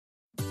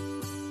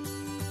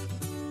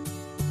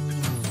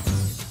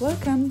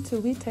Welcome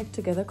to We Tech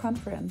Together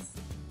conference,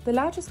 the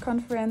largest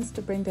conference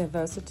to bring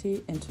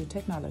diversity into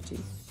technology.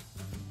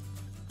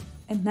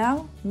 And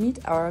now, meet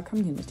our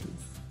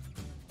communities.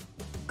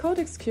 Code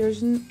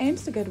Excursion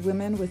aims to get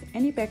women with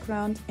any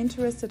background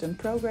interested in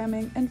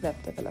programming and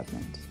web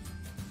development.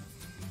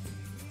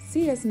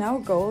 CS Now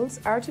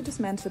goals are to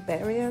dismantle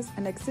barriers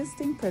and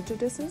existing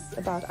prejudices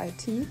about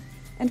IT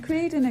and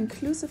create an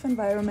inclusive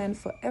environment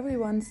for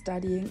everyone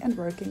studying and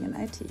working in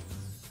IT.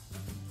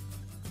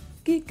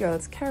 Geek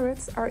Girls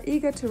Carrots are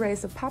eager to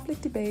raise a public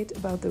debate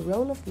about the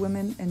role of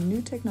women in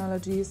new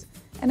technologies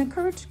and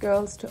encourage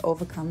girls to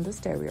overcome the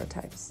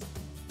stereotypes.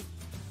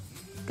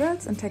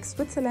 Girls in Tech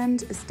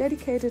Switzerland is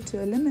dedicated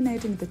to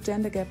eliminating the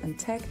gender gap in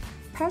tech,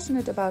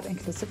 passionate about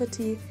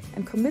inclusivity,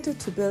 and committed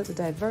to build a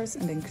diverse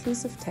and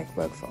inclusive tech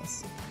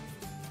workforce.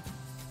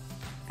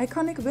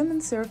 Iconic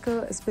Women's Circle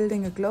is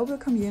building a global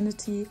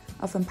community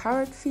of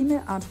empowered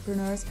female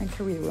entrepreneurs and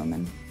career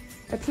women,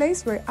 a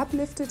place where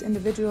uplifted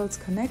individuals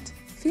connect,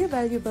 feel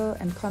valuable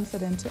and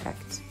confident to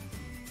act.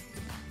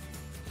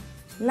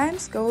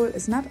 Lime's goal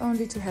is not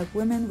only to help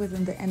women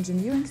within the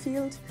engineering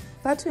field,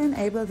 but to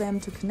enable them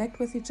to connect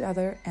with each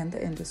other and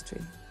the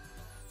industry.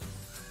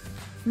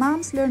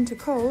 Moms Learn to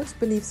Code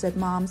believes that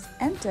moms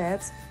and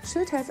dads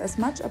should have as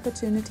much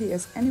opportunity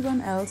as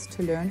anyone else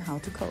to learn how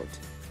to code.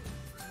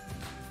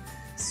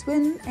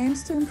 SWIN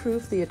aims to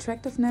improve the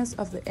attractiveness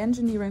of the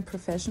engineering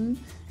profession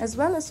as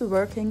well as the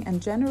working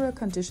and general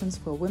conditions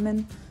for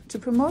women to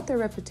promote their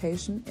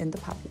reputation in the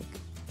public.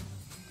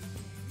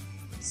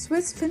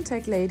 Swiss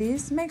FinTech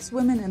Ladies makes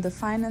women in the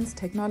finance,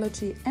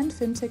 technology and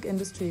fintech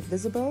industry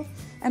visible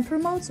and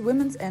promotes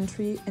women's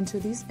entry into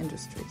these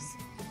industries.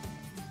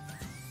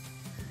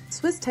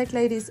 Swiss Tech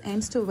Ladies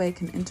aims to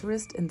awaken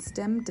interest in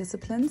STEM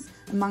disciplines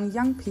among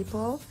young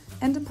people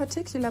and in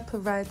particular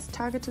provides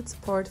targeted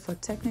support for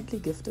technically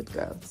gifted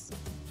girls.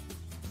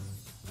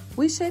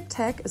 WeShape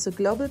Tech is a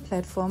global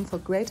platform for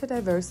greater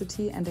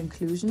diversity and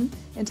inclusion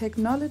in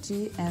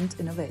technology and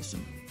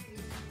innovation.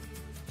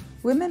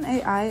 Women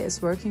AI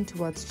is working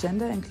towards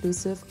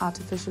gender-inclusive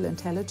artificial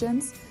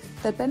intelligence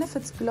that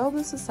benefits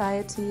global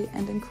society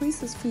and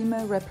increases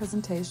female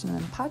representation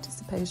and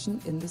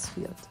participation in this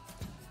field.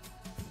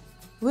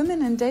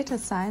 Women in Data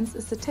Science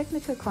is a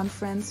technical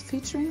conference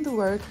featuring the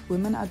work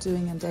women are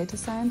doing in data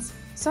science,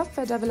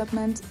 software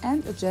development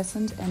and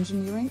adjacent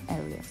engineering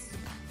areas.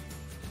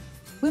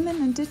 Women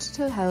in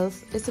Digital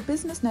Health is a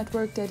business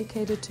network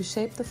dedicated to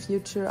shape the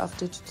future of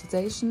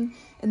digitization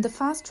in the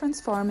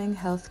fast-transforming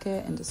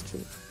healthcare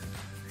industry.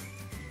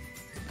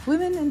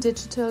 Women in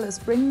Digital is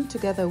bringing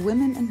together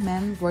women and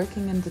men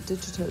working in the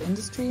digital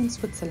industry in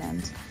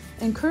Switzerland,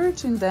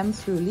 encouraging them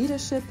through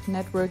leadership,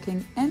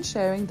 networking and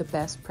sharing the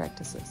best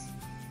practices.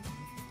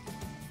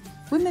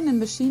 Women in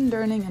Machine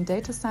Learning and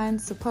Data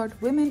Science support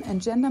women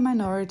and gender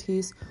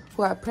minorities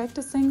who are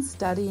practicing,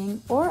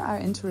 studying or are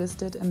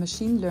interested in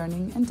machine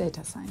learning and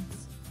data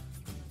science.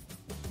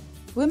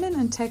 Women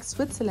in Tech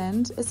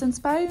Switzerland is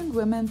inspiring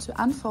women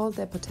to unfold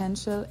their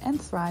potential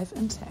and thrive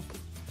in tech.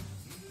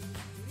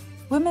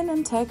 Women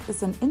in Tech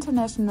is an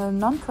international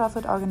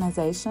non-profit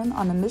organization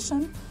on a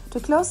mission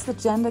to close the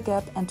gender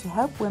gap and to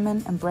help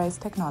women embrace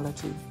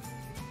technology.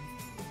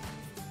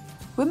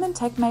 Women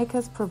Tech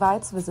Makers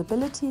provides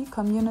visibility,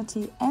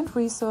 community and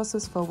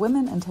resources for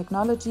women in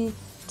technology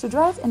to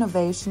drive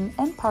innovation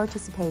and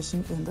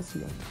participation in the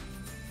field.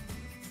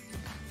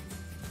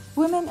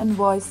 Women in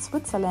Voice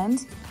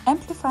Switzerland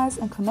amplifies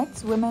and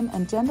connects women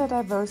and gender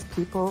diverse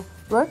people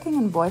working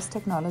in voice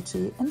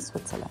technology in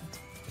Switzerland.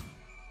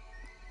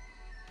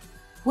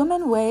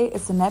 Women Way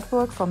is a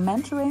network for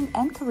mentoring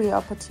and career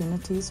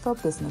opportunities for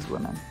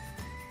businesswomen.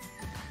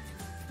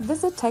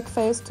 Visit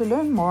TechFace to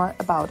learn more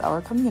about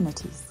our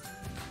communities.